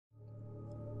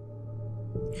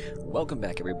Welcome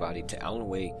back everybody to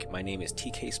AlanWake. My name is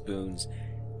TK Spoons,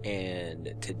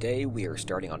 and today we are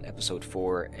starting on episode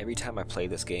 4. Every time I play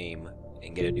this game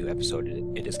and get a new episode,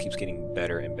 it just keeps getting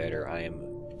better and better. I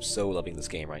am so loving this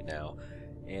game right now.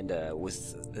 And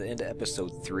with the end of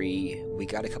episode 3, we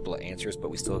got a couple of answers, but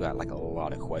we still got like a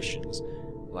lot of questions.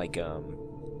 Like,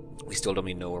 we still don't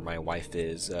even know where my wife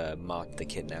is. Mott the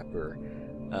kidnapper.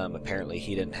 Apparently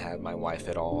he didn't have my wife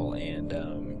at all, and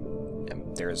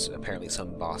there's apparently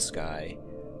some boss guy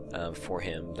for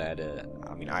him that,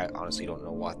 I mean, I honestly don't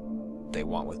know what they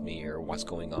want with me or what's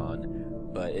going on,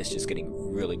 but it's just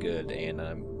getting really good, and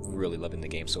I'm really loving the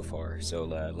game so far. So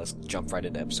let's jump right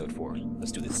into episode 4.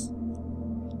 Let's do this.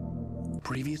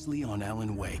 Previously on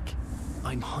AlanWake,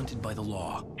 I'm hunted by the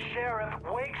law. Sheriff,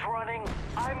 Wake's running.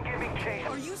 I'm giving chase.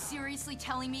 Are you seriously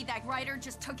telling me that writer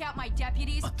just took out my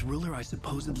deputies? A thriller I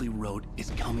supposedly wrote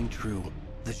is coming true.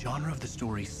 The genre of the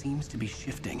story seems to be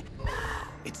shifting.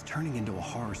 It's turning into a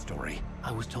horror story.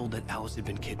 I was told that Alice had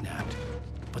been kidnapped,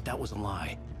 but that was a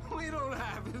lie. We don't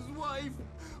have his wife.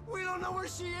 We don't know where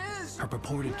she is. Her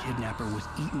purported kidnapper was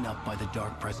eaten up by the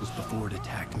dark presence before it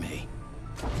attacked me.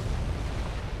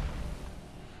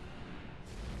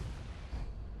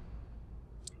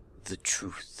 The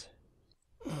truth.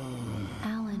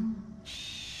 Alan,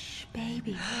 shh,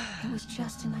 baby. It was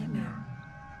just a nightmare.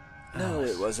 No,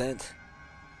 it wasn't.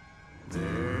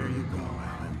 There you go,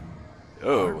 Alan.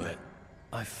 Oh.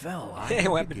 I fell. Hey,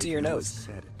 what happened to your Give you a nose?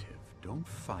 sedative. Don't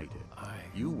fight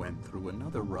it. You went through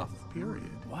another rough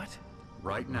period. What?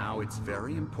 Right now, it's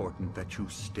very important that you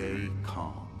stay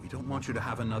calm. We don't want you to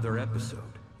have another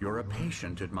episode. You're a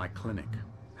patient at my clinic.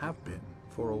 Have been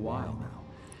for a while now.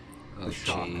 Oh, The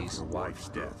shock of jeez. your wife's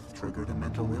death triggered a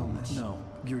mental illness. No,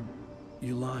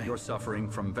 you lied. You're suffering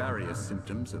from various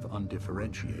symptoms of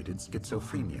undifferentiated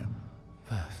schizophrenia.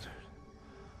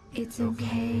 It's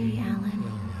okay, Alan.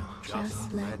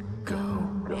 Just let go.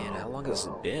 Man, how long has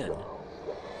it been?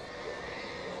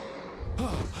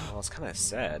 Well, it's kind of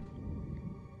sad.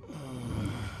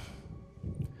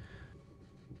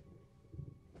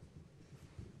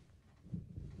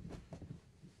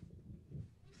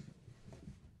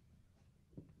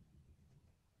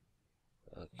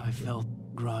 I felt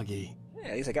groggy. Yeah,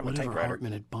 at least I got my Whatever typewriter.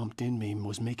 Hartman had bumped in me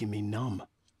was making me numb.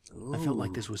 I felt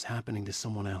like this was happening to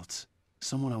someone else.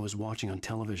 Someone I was watching on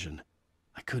television.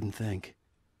 I couldn't think.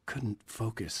 Couldn't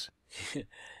focus.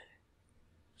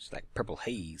 It's like purple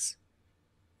haze.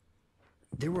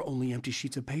 There were only empty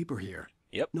sheets of paper here.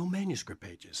 Yep. No manuscript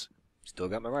pages. Still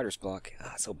got my writer's block.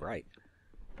 Ah, so bright.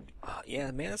 Yeah,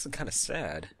 man, that's kind of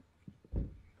sad.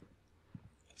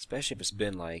 Especially if it's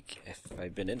been like, if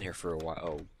I've been in here for a while.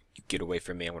 Oh, you get away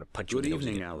from me, I want to punch you Good in the nose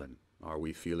evening, again. Alan. Are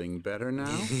we feeling better now?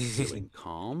 Feeling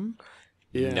calm?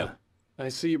 Yeah. No. I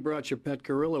see you brought your pet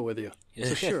gorilla with you.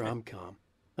 So sure, I'm calm.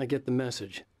 I get the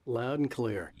message. Loud and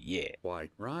clear. Yeah.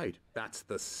 Quite right. That's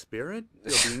the spirit.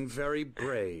 You're being very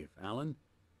brave, Alan.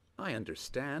 I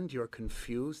understand you're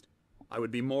confused. I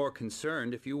would be more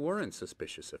concerned if you weren't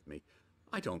suspicious of me.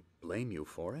 I don't blame you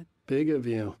for it. Big of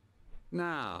you.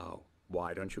 Now,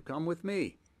 why don't you come with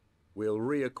me? We'll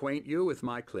reacquaint you with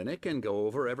my clinic and go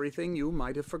over everything you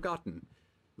might have forgotten.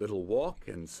 Little walk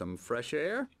and some fresh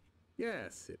air?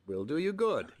 Yes, it will do you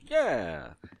good.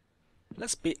 Yeah.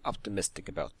 Let's be optimistic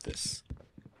about this.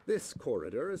 This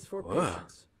corridor is for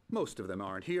patients. Most of them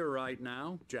aren't here right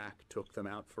now. Jack took them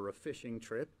out for a fishing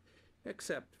trip,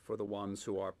 except for the ones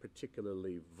who are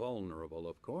particularly vulnerable,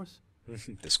 of course.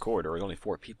 This corridor is only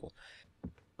 4 people.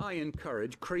 I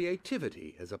encourage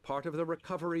creativity as a part of the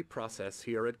recovery process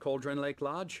here at Cauldron Lake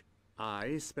Lodge.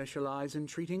 I specialize in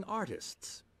treating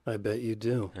artists. I bet you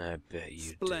do. I bet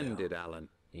you Splendid, Alan.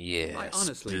 Yeah, I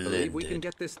honestly believe we can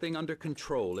get this thing under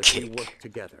control if we work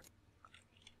together.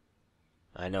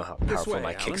 I know how This powerful way,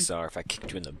 my Alan. kicks are. If I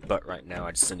kicked you in the butt right now,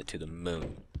 I'd send it to the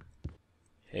moon.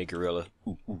 Hey, gorilla.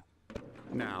 Ooh, ooh.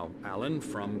 Now, Alan,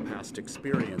 from past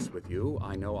experience with you,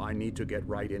 I know I need to get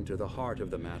right into the heart of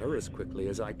the matter as quickly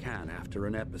as I can after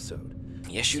an episode.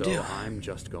 Yes, you so do. I'm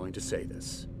just going to say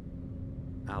this.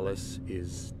 Alice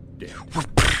is dead.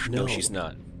 No, she's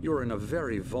not. You're in a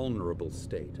very vulnerable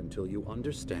state until you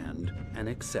understand and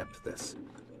accept this.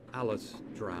 Alice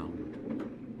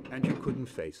drowned, and you couldn't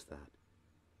face that.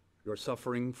 You're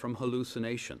suffering from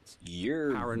hallucinations,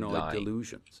 You're paranoid lying.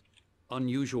 delusions,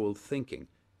 unusual thinking,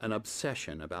 an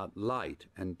obsession about light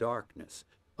and darkness,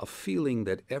 a feeling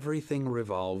that everything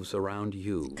revolves around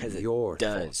you, 'Cause it your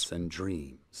does. thoughts and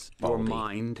dreams. Your Baldy.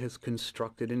 mind has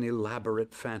constructed an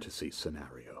elaborate fantasy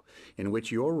scenario in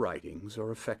which your writings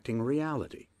are affecting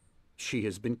reality. She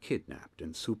has been kidnapped,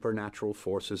 and supernatural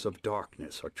forces of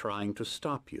darkness are trying to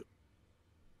stop you.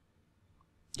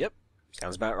 Yep.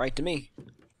 Sounds about right to me.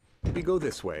 We go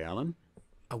this way, Alan.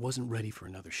 I wasn't ready for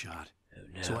another shot, Oh,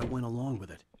 no. so I went along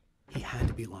with it. He had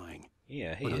to be lying.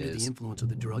 Yeah, he But under the is. influence of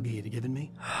the drug he had given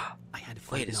me, I had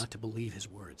to Wait, fight not to believe his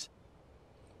words.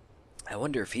 I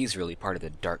wonder if he's really part of the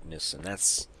darkness, and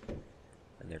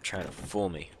they're trying to fool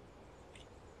me.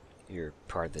 You're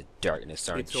part of the darkness,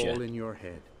 aren't It's you? all in your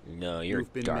head. No, you're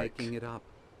You've been dark. making it up.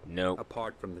 Nope.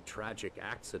 Apart from the tragic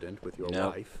accident with your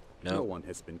Nope. wife, Nope. no one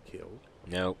has been killed.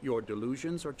 Nope. Your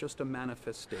delusions are just a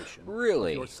manifestation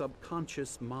Really? of your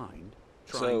subconscious mind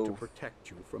trying to So- protect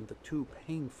you from the too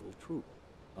painful truth.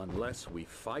 Unless we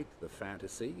fight the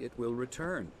fantasy, it will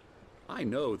return. I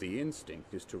know the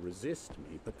instinct is to resist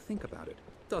me, but think about it.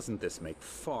 Doesn't this make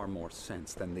far more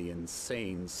sense than the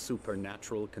insane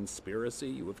supernatural conspiracy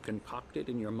you have concocted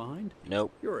in your mind?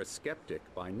 Nope. You're a skeptic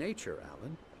by nature,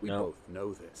 Alan. We Nope. both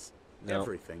know this. Nope.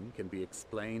 Everything can be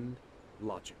explained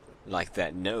logically. Like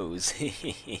that nose.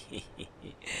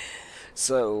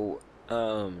 So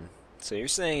you're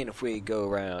saying if we go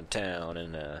around town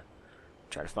and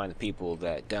try to find the people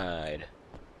that died,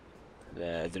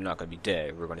 that they're not going to be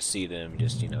dead. We're going to see them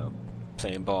just,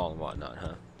 playing ball and whatnot,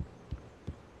 huh?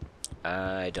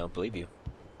 I don't believe you.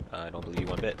 I don't believe you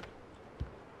one bit.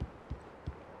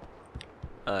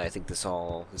 I think this is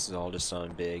all just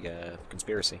some big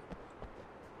conspiracy.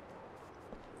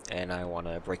 And I want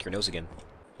to break your nose again.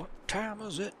 What time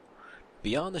is it?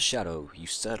 Beyond the shadow you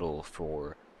settle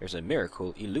for, there's a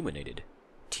miracle illuminated.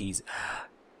 Is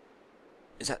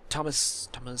that Thomas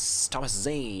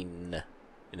Zane?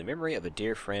 In the memory of a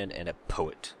dear friend and a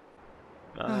poet.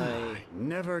 I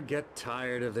never get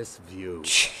tired of this view.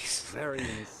 Jeez. Very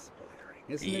inspiring,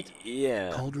 isn't it?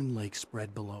 Yeah. Cauldron Lake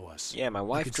spread below us. Yeah, my I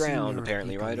wife could see drowned mirror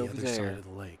apparently peak on right the over other side there. of the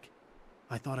lake.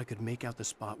 I thought I could make out the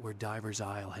spot where Diver's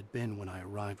Isle had been when I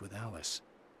arrived with Alice.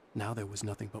 Now there was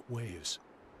nothing but waves.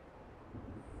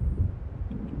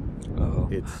 Uh-oh.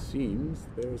 It seems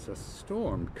there's a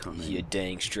storm coming. You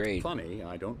dang straight. Funny,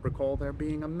 I don't recall there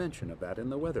being a mention of that in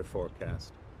the weather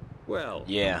forecast. Well,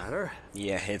 Yeah. no matter.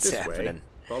 Yeah, it's This happening. way.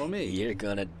 Follow me. You're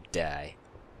gonna die.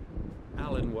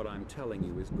 Alan, what I'm telling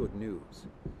you is good news.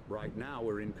 Right now,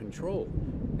 we're in control.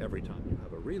 Every time you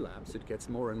have a relapse, it gets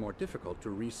more and more difficult to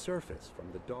resurface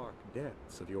from the dark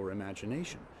depths of your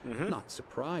imagination. Not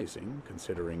surprising,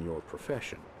 considering your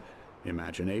profession.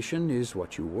 Imagination is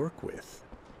what you work with.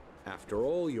 After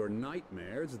all your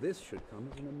nightmares, this should come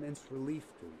as an immense relief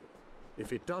to you.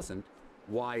 If it doesn't,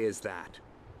 why is that?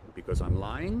 Because I'm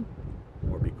lying?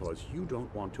 Or because you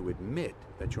don't want to admit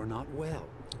that you're not well?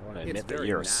 I want to It's admit that very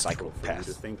you're a natural for you to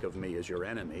psychopath. think of me as your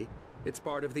enemy. It's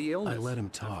part of the illness. I let him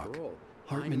After talk. all,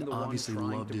 Hartman I'm the one obviously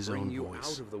trying loved to his bring own you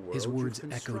voice. out of the world His you've words echoed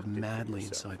constructed for madly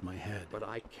yourself. inside my head. But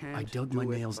I can't I dug do my it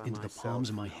nails by into the myself. palms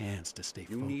of my hands to stay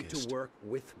You need to focused. work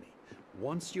with me.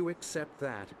 Once you accept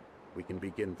that, we can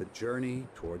begin the journey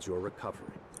towards your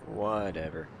recovery.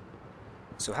 Whatever.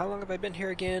 So how long have I been here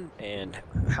again? And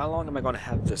how long am I going to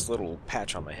have this little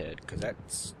patch on my head? Because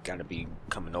that's got to be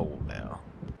coming old now.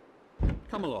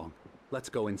 Come along. Let's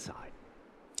go inside.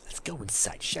 Let's go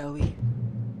inside, shall we?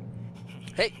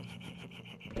 Hey!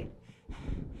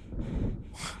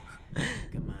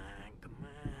 Come on.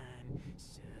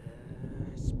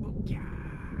 Spooky.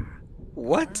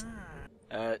 What?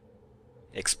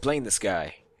 Explain this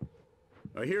guy.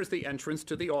 Here's the entrance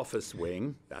to the office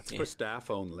wing. That's for staff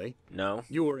only. No?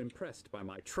 You were impressed by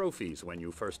my trophies when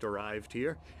you first arrived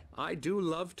here. I do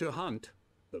love to hunt.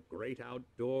 The great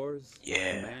outdoors.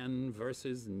 Yeah. Man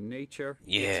versus nature.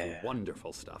 Yeah. It's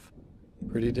wonderful stuff.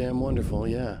 Pretty damn wonderful,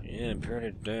 yeah. Yeah,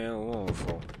 pretty damn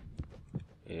wonderful.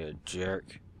 You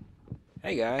jerk.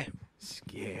 Hey, guy.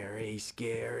 Scary.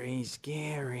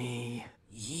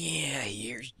 Yeah,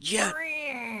 here's Jack.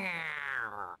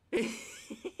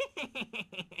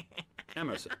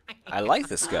 Emerson. I like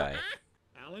this guy.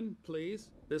 Alan, please.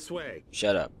 This way.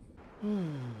 Shut up.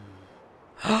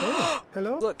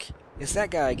 Hello? Look, it's that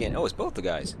guy again. Oh, it's both the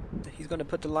guys. He's gonna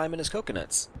put the lime in his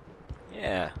coconuts.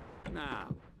 Yeah. Now,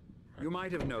 you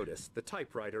might have noticed the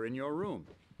typewriter in your room.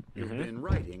 You've been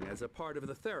writing as a part of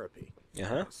the therapy.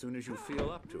 Uh-huh. As soon as you feel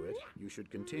up to it, you should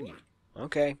continue.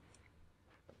 Okay.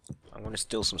 I want to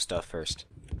steal some stuff first.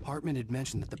 Hartman had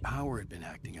mentioned that the power had been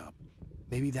acting up.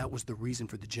 Maybe that was the reason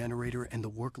for the generator and the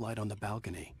work light on the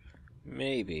balcony.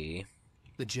 Maybe.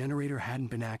 The generator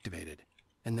hadn't been activated,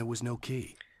 and there was no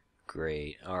key.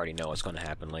 Great. I already know what's going to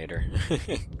happen later.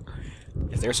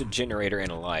 If there's a generator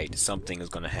and a light, something is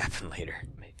going to happen later.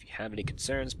 If you have any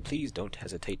concerns, please don't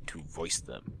hesitate to voice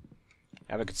them.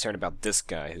 I have a concern about this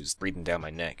guy who's breathing down my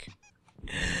neck.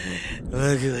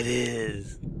 Look who it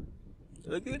is.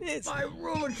 Look who it is. My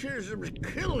rheumatism's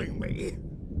killing me.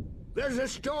 There's a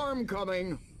storm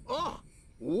coming. Oh,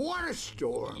 what a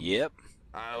storm. Yep.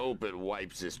 I hope it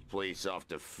wipes this place off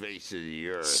the face of the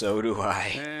earth. So do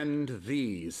I. And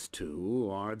these two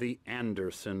are the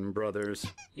Anderson brothers.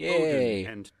 Yay.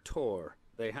 Odin and Thor.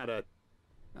 They had a...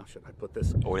 How should I put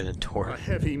this? Odin and Thor. A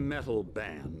heavy metal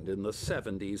band in the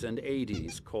 70s and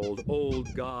 80s called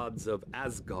Old Gods of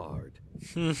Asgard.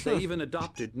 They even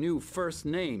adopted new first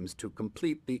names to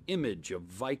complete the image of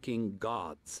Viking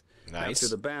gods. Nice.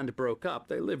 After the band broke up,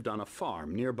 they lived on a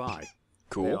farm nearby.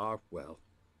 Cool. They are, well,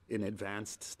 in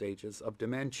advanced stages of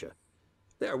dementia.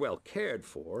 They're well cared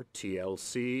for,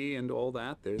 TLC and all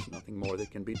that. There's nothing more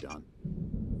that can be done.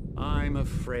 I'm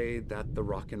afraid that the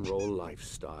rock and roll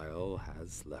lifestyle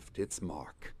has left its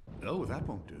mark. Oh, that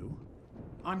won't do.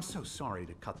 I'm so sorry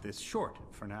to cut this short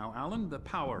for now, Alan. The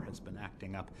power has been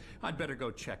acting up. I'd better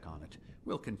go check on it.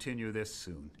 We'll continue this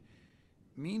soon.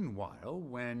 Meanwhile,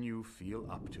 when you feel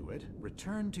up to it,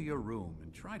 return to your room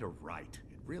and try to write.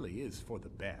 It really is for the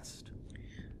best.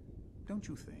 Don't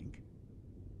you think?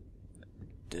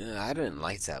 I didn't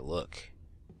like that look.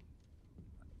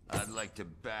 I'd like to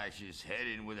bash his head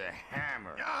in with a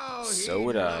hammer. Oh, So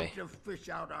would I. He'd love to fish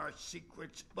out our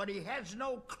secrets, but he has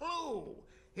no clue.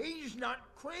 He's not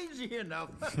crazy enough.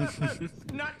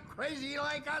 Not crazy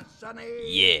like us, Sonny.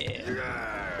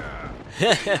 Yeah.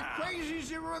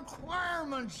 Crazy's a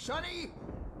requirement, Sonny.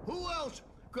 Who else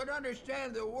could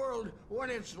understand the world when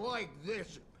it's like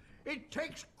this? It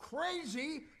takes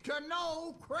crazy to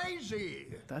know crazy.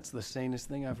 That's the sanest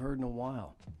thing I've heard in a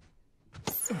while.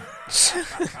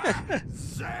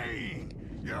 Zane!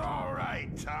 You're all right,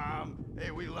 Tom.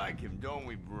 Hey, we like him, don't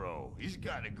we, bro? He's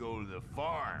got to go to the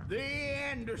farm. The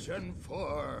Anderson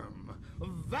farm.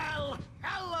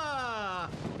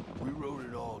 Valhalla! We wrote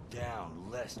it all down,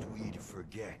 lest we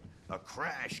forget. A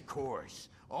crash course.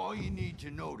 All you need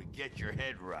to know to get your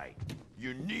head right.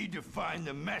 You need to find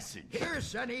the message. Here,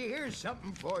 Sonny, here's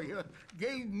something for you.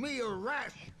 Gave me a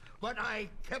rash, but I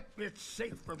kept it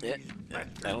safe from these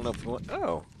bastards. I don't know if you want...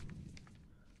 Oh.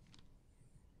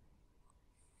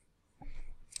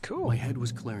 Cool. My head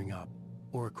was clearing up,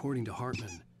 or according to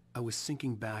Hartman, I was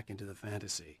sinking back into the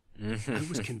fantasy. I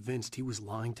was convinced he was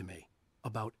lying to me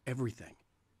about everything.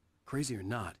 Crazy or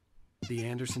not, the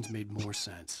Andersons made more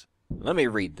sense. Let me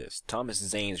read this. Thomas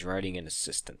Zane's writing an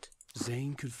assistant.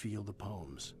 Zane could feel the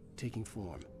poems, taking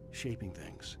form, shaping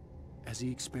things. As he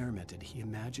experimented, he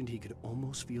imagined he could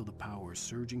almost feel the power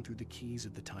surging through the keys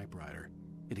of the typewriter.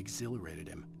 It exhilarated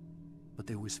him. But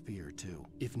there was fear, too.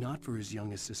 If not for his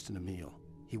young assistant, Emil,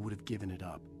 he would have given it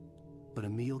up. But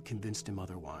Emil convinced him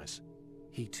otherwise.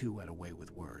 He, too, had a way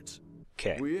with words.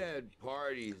 Okay. We had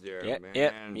parties there, Yep,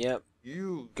 man. yep.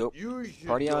 You should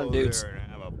Party go on, dudes. there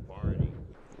and have a party.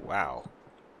 Wow.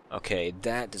 Okay,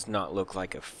 that does not look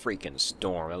like a freaking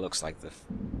storm. It looks like the...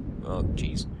 Oh,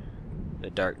 jeez. The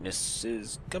darkness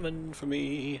is coming for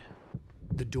me.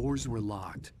 The doors were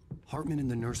locked. Hartman and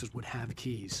the nurses would have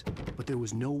keys, but there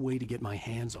was no way to get my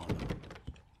hands on them.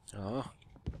 Oh.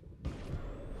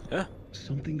 Huh?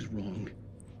 Something's wrong.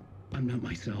 I'm not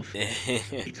myself.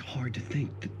 It's hard to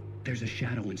think that there's a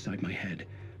shadow inside my head.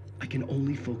 I can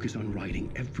only focus on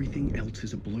writing. Everything else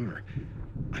is a blur.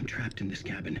 I'm trapped in this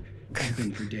cabin. I've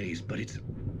been for days, but it's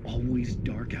always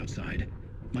dark outside.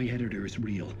 My editor is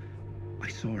real. I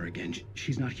saw her again.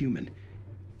 She's not human.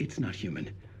 It's not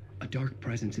human. A dark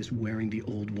presence is wearing the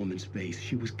old woman's face.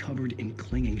 She was covered in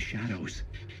clinging shadows.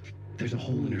 There's a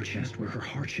hole in her chest where her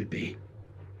heart should be.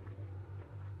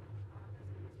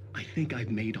 I think I've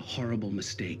made a horrible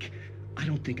mistake. I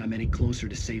don't think I'm any closer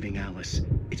to saving Alice.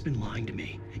 It's been lying to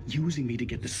me, using me to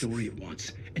get the story it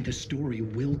wants, and the story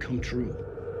will come true.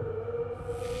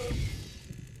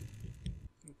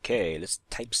 Okay, let's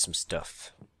type some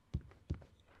stuff.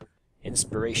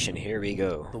 Inspiration, here we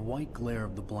go. The white glare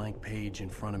of the blank page in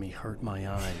front of me hurt my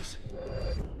eyes.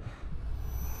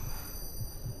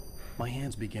 My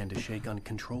hands began to shake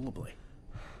uncontrollably.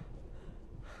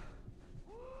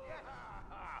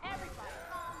 Everybody,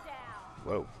 calm down.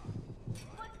 Whoa.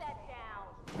 Put that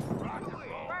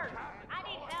down. Bert, I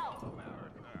need help.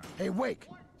 Hey, Wake,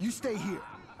 you stay here.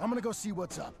 I'm gonna go see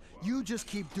what's up. You just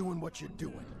keep doing what you're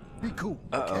doing. Be cool,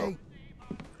 okay?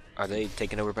 Are they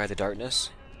taken over by the darkness?